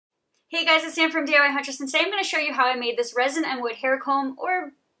Hey guys, it's Sam from DIY Huntress, and today I'm going to show you how I made this resin and wood hair comb,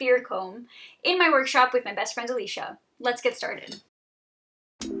 or beard comb, in my workshop with my best friend Elisha. Let's get started.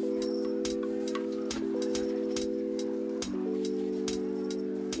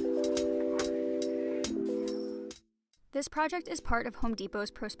 This project is part of Home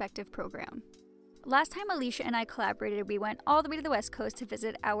Depot's ProSpective program. Last time Elisha and I collaborated, we went all the way to the West Coast to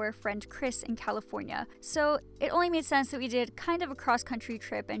visit our friend Chris in California. So it only made sense that we did kind of a cross-country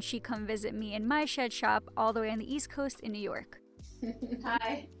trip and she come visit me in my shed shop all the way on the East Coast in New York.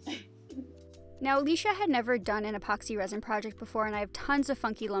 Hi. Now, Elisha had never done an epoxy resin project before, and I have tons of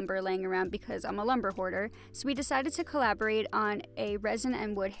funky lumber laying around because I'm a lumber hoarder, so we decided to collaborate on a resin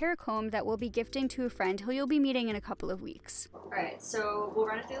and wood hair comb that we'll be gifting to a friend who you'll be meeting in a couple of weeks. Alright, so we'll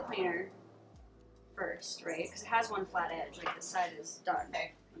run it through the planer first, right? Because it has one flat edge, like this side is done.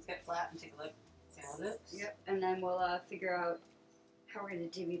 Okay, let's get flat and take a look. See how it looks? Yep, and then we'll figure out how we're going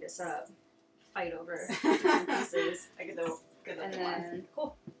to divvy this up. Fight over different pieces. I get the good looking one.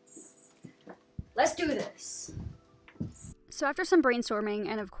 Cool. Let's do this! So after some brainstorming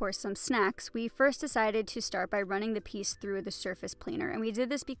and of course some snacks, we first decided to start by running the piece through the surface planer. And we did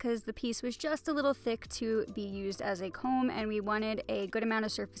this because the piece was just a little thick to be used as a comb, and we wanted a good amount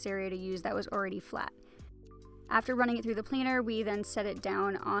of surface area to use that was already flat. After running it through the planer, we then set it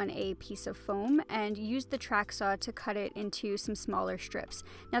down on a piece of foam and used the track saw to cut it into some smaller strips.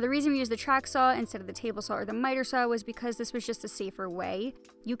 Now, the reason we used the track saw instead of the table saw or the miter saw was because this was just a safer way.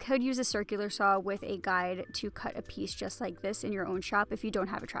 You could use a circular saw with a guide to cut a piece just like this in your own shop if you don't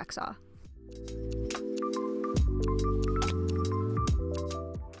have a track saw.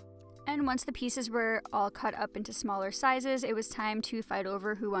 And once the pieces were all cut up into smaller sizes, it was time to fight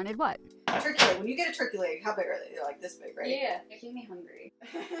over who wanted what. Turkey leg. When you get a turkey leg, how big are they? They're like this big, right? Yeah, making me hungry.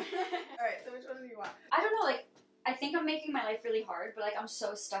 Alright, so which one do you want? I don't know, like, I think I'm making my life really hard, but like I'm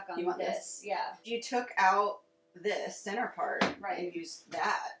so stuck on You want this? Yeah. If you took out this center part Right. and used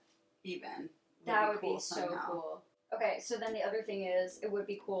that even, That would cool be so somehow. cool. Okay, so then the other thing is, it would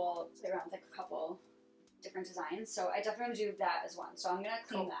be cool to play around with like a couple different designs, so I definitely want to do that as one. So I'm gonna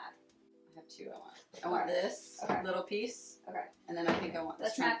clean that. I have two I want this little piece. Okay. And then I think I want this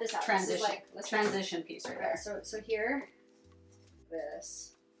Let's map this out. transition, This is like, let's transition piece right there. So here,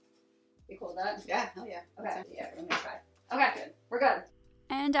 this. You cool with that? Yeah, hell yeah. Okay, yeah, let me try. Okay, good. We're good.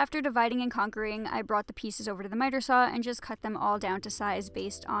 And after dividing and conquering, I brought the pieces over to the miter saw and just cut them all down to size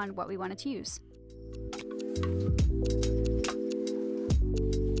based on what we wanted to use.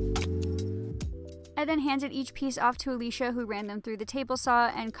 I then handed each piece off to Elisha, who ran them through the table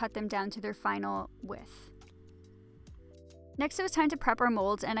saw and cut them down to their final width. Next, it was time to prep our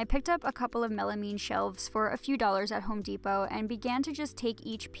molds, and I picked up a couple of melamine shelves for a few dollars at Home Depot and began to just take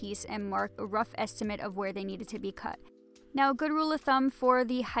each piece and mark a rough estimate of where they needed to be cut. Now, a good rule of thumb for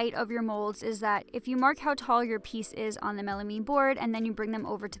the height of your molds is that if you mark how tall your piece is on the melamine board and then you bring them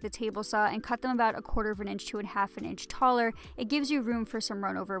over to the table saw and cut them about 1/4 of an inch to 1/2 an inch taller, it gives you room for some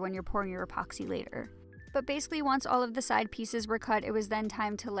run over when you're pouring your epoxy later. But basically, once all of the side pieces were cut, it was then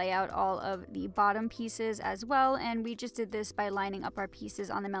time to lay out all of the bottom pieces as well, and we just did this by lining up our pieces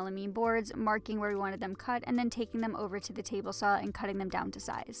on the melamine boards, marking where we wanted them cut, and then taking them over to the table saw and cutting them down to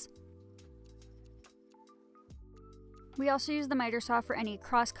size. We also used the miter saw for any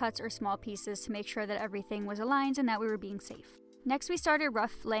cross cuts or small pieces to make sure that everything was aligned and that we were being safe. Next, we started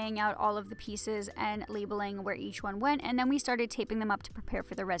rough laying out all of the pieces and labeling where each one went, and then we started taping them up to prepare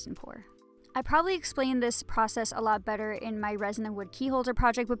for the resin pour. I probably explained this process a lot better in my resin and wood key holder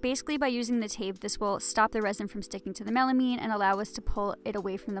project, but basically by using the tape, this will stop the resin from sticking to the melamine and allow us to pull it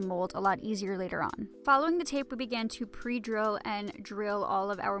away from the mold a lot easier later on. Following the tape, we began to pre-drill and drill all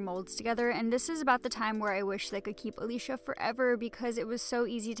of our molds together, and this is about the time where I wish I could keep Elisha forever because it was so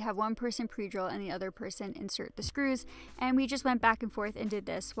easy to have one person pre-drill and the other person insert the screws, and we just went back and forth and did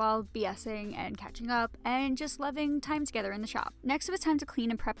this while BSing and catching up and just loving time together in the shop. Next, it was time to clean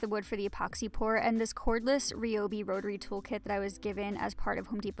and prep the wood for the epoxy pour, and this cordless Ryobi rotary toolkit that I was given as part of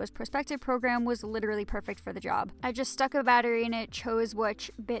Home Depot's ProSpective program was literally perfect for the job. I just stuck a battery in it, chose which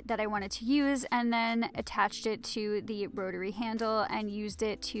bit that I wanted to use, and then attached it to the rotary handle and used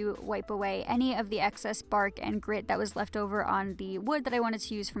it to wipe away any of the excess bark and grit that was left over on the wood that I wanted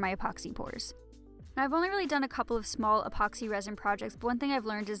to use for my epoxy pours. Now, I've only really done a couple of small epoxy resin projects, but one thing I've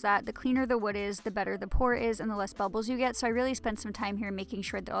learned is that the cleaner the wood is, the better the pour is, and the less bubbles you get, so I really spent some time here making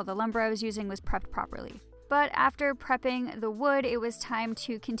sure that all the lumber I was using was prepped properly. But after prepping the wood, it was time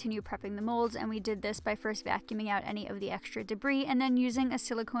to continue prepping the molds, and we did this by first vacuuming out any of the extra debris, and then using a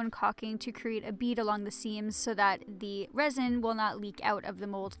silicone caulking to create a bead along the seams so that the resin will not leak out of the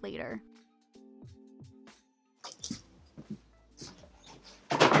mold later.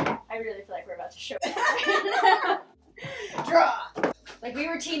 I really feel like we're about to show Draw! Like, we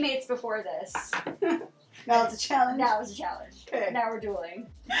were teammates before this. Now it's a challenge? Now it's a challenge. Okay. Now we're dueling.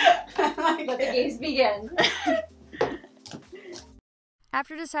 Let the games begin.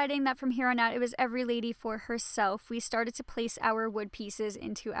 After deciding that from here on out it was every lady for herself, we started to place our wood pieces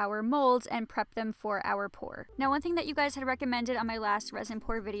into our molds and prep them for our pour. Now, one thing that you guys had recommended on my last resin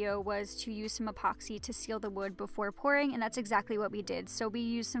pour video was to use some epoxy to seal the wood before pouring, and that's exactly what we did. So we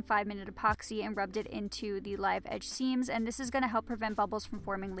used some 5-minute epoxy and rubbed it into the live edge seams, and this is going to help prevent bubbles from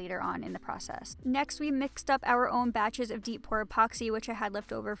forming later on in the process. Next, we mixed up our own batches of deep pour epoxy, which I had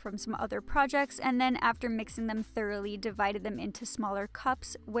left over from some other projects, and then after mixing them thoroughly, divided them into smaller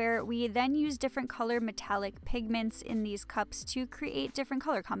cups, where we then use different color metallic pigments in these cups to create different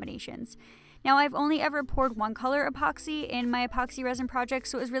color combinations. Now, I've only ever poured one color epoxy in my epoxy resin project,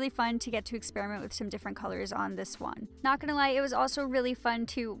 so it was really fun to get to experiment with some different colors on this one. Not gonna lie, it was also really fun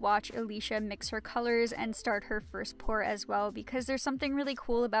to watch Elisha mix her colors and start her first pour as well, because there's something really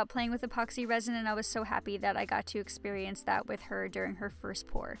cool about playing with epoxy resin, and I was so happy that I got to experience that with her during her first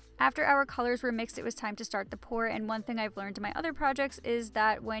pour. After our colors were mixed, it was time to start the pour, and one thing I've learned in my other projects is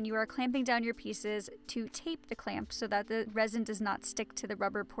that when you are clamping down your pieces, to tape the clamp so that the resin does not stick to the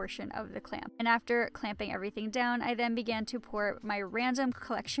rubber portion of the clamp. And after clamping everything down, I then began to pour my random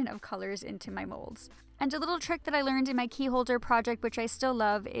collection of colors into my molds. And a little trick that I learned in my key holder project, which I still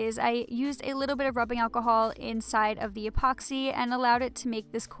love, is I used a little bit of rubbing alcohol inside of the epoxy and allowed it to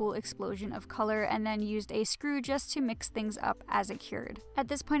make this cool explosion of color, and then used a screw just to mix things up as it cured. At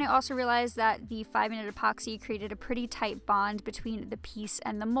this point, I also realized that the 5-minute epoxy created a pretty tight bond between the piece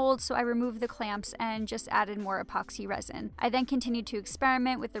and the mold, so I removed the clamps and just added more epoxy resin. I then continued to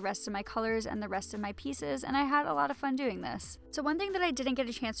experiment with the rest of my colors and the rest of my pieces, and I had a lot of fun doing this. So one thing that I didn't get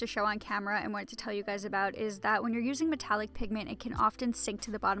a chance to show on camera and wanted to tell you guys about is that when you're using metallic pigment, it can often sink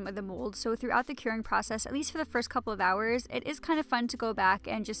to the bottom of the mold. So throughout the curing process, at least for the first couple of hours, it is kind of fun to go back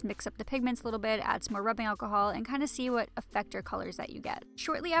and just mix up the pigments a little bit, add some more rubbing alcohol, and kind of see what effect or colors that you get.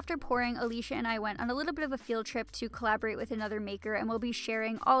 Shortly after pouring, Elisha and I went on a little bit of a field trip to collaborate with another maker, and we'll be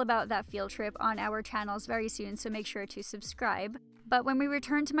sharing all about that field trip on our channels very soon, so make sure to subscribe. But when we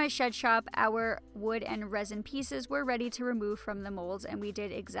returned to my shed shop, our wood and resin pieces were ready to remove from the molds, and we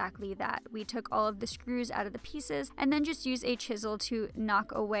did exactly that. We took all of the screws out of the pieces and then just used a chisel to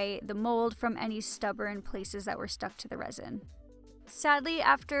knock away the mold from any stubborn places that were stuck to the resin. Sadly,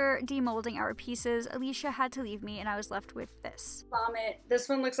 after demolding our pieces, Elisha had to leave me, and I was left with this. Vomit. This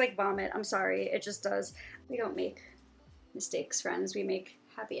one looks like vomit. I'm sorry. It just does. We don't make mistakes, friends. We make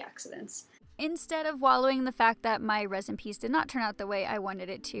happy accidents. Instead of wallowing in the fact that my resin piece did not turn out the way I wanted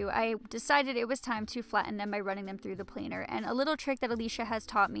it to, I decided it was time to flatten them by running them through the planer. And a little trick that Elisha has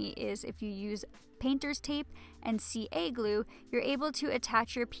taught me is if you use painter's tape and CA glue, you're able to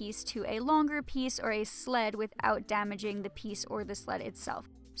attach your piece to a longer piece or a sled without damaging the piece or the sled itself.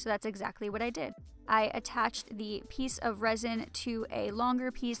 So that's exactly what I did. I attached the piece of resin to a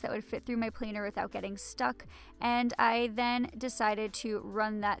longer piece that would fit through my planer without getting stuck, and I then decided to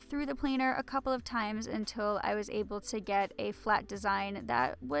run that through the planer a couple of times until I was able to get a flat design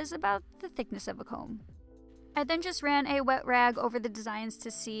that was about the thickness of a comb. I then just ran a wet rag over the designs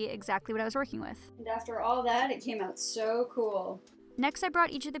to see exactly what I was working with. And after all that, it came out so cool. Next, I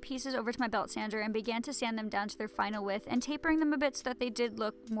brought each of the pieces over to my belt sander and began to sand them down to their final width and tapering them a bit so that they did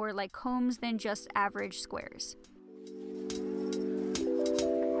look more like combs than just average squares.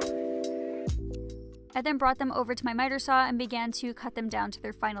 I then brought them over to my miter saw and began to cut them down to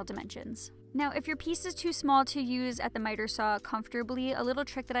their final dimensions. Now, if your piece is too small to use at the miter saw comfortably, a little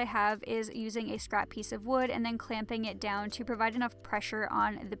trick that I have is using a scrap piece of wood and then clamping it down to provide enough pressure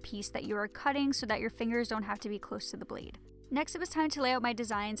on the piece that you are cutting so that your fingers don't have to be close to the blade. Next, it was time to lay out my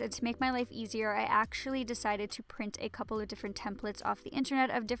designs, and to make my life easier, I actually decided to print a couple of different templates off the internet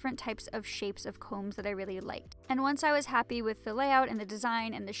of different types of shapes of combs that I really liked. And once I was happy with the layout and the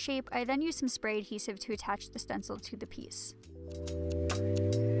design and the shape, I then used some spray adhesive to attach the stencil to the piece.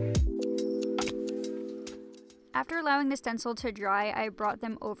 After allowing the stencil to dry, I brought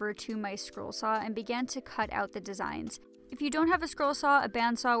them over to my scroll saw and began to cut out the designs. If you don't have a scroll saw, a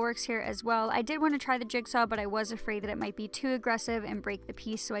bandsaw works here as well. I did want to try the jigsaw, but I was afraid that it might be too aggressive and break the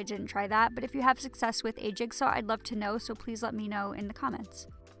piece, so I didn't try that. But if you have success with a jigsaw, I'd love to know, so please let me know in the comments.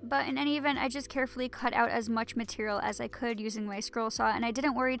 But in any event, I just carefully cut out as much material as I could using my scroll saw, and I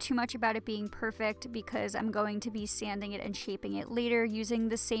didn't worry too much about it being perfect because I'm going to be sanding it and shaping it later using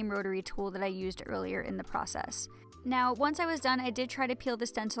the same rotary tool that I used earlier in the process. Now, once I was done, I did try to peel the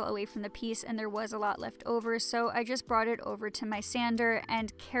stencil away from the piece, and there was a lot left over, so I just brought it over to my sander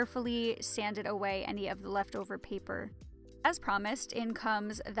and carefully sanded away any of the leftover paper. As promised, in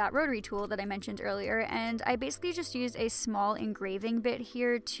comes that rotary tool that I mentioned earlier, and I basically just used a small engraving bit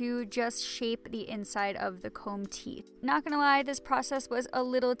here to just shape the inside of the comb teeth. Not gonna lie, this process was a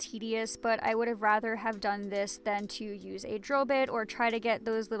little tedious, but I would have rather have done this than to use a drill bit or try to get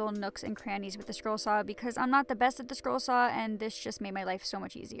those little nooks and crannies with the scroll saw, because I'm not the best at the scroll saw and this just made my life so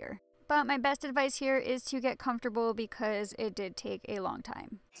much easier. But my best advice here is to get comfortable because it did take a long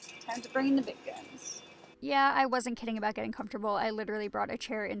time. Time to bring in the big guns. Yeah, I wasn't kidding about getting comfortable. I literally brought a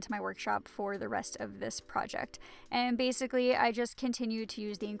chair into my workshop for the rest of this project. And basically, I just continued to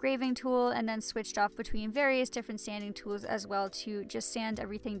use the engraving tool and then switched off between various different sanding tools as well to just sand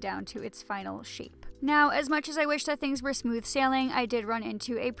everything down to its final shape. Now, as much as I wish that things were smooth sailing, I did run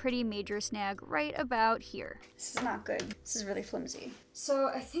into a pretty major snag right about here. This is not good. This is really flimsy.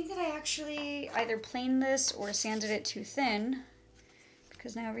 So I think that I actually either planed this or sanded it too thin,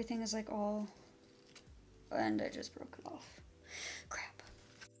 because now everything is like all... and I just broke it off. Crap.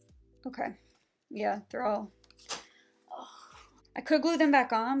 Okay. Yeah, they're all... oh. I could glue them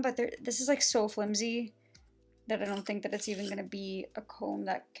back on, but this is like so flimsy that I don't think that it's even going to be a comb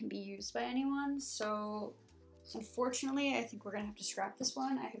that can be used by anyone. So unfortunately, I think we're going to have to scrap this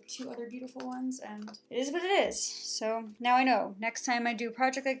one. I have two other beautiful ones and it is what it is. So now I know. Next time I do a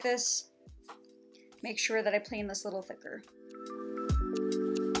project like this, make sure that I plane this a little thicker.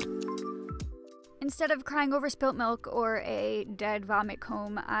 Instead of crying over spilt milk or a dead vomit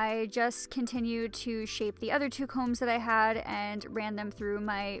comb, I just continued to shape the other two combs that I had and ran them through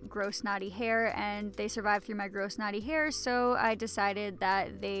my gross knotty hair, and they survived through my gross knotty hair, so I decided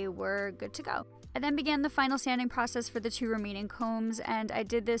that they were good to go. I then began the final sanding process for the two remaining combs, and I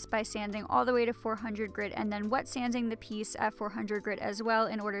did this by sanding all the way to 400 grit and then wet sanding the piece at 400 grit as well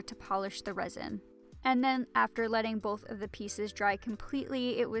in order to polish the resin. And then after letting both of the pieces dry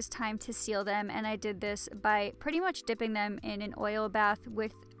completely, it was time to seal them, and I did this by pretty much dipping them in an oil bath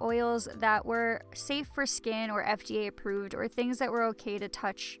with oils that were safe for skin or FDA approved or things that were okay to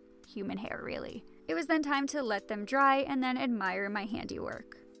touch human hair, really. It was then time to let them dry and then admire my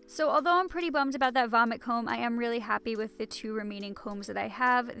handiwork. So although I'm pretty bummed about that vomit comb, I am really happy with the two remaining combs that I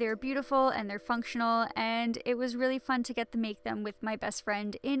have. They're beautiful and they're functional, and it was really fun to get to make them with my best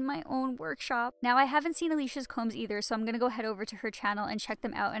friend in my own workshop. Now, I haven't seen Elisha's combs either, so I'm gonna go head over to her channel and check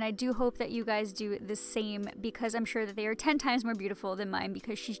them out, and I do hope that you guys do the same because I'm sure that they are 10 times more beautiful than mine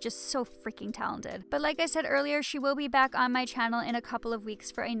because she's just so freaking talented. But like I said earlier, she will be back on my channel in a couple of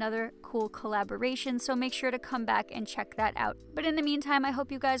weeks for another cool collaboration, so make sure to come back and check that out. But in the meantime, I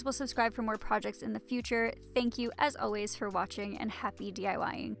hope you guys will subscribe for more projects in the future. Thank you as always for watching, and happy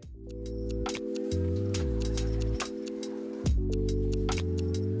DIYing.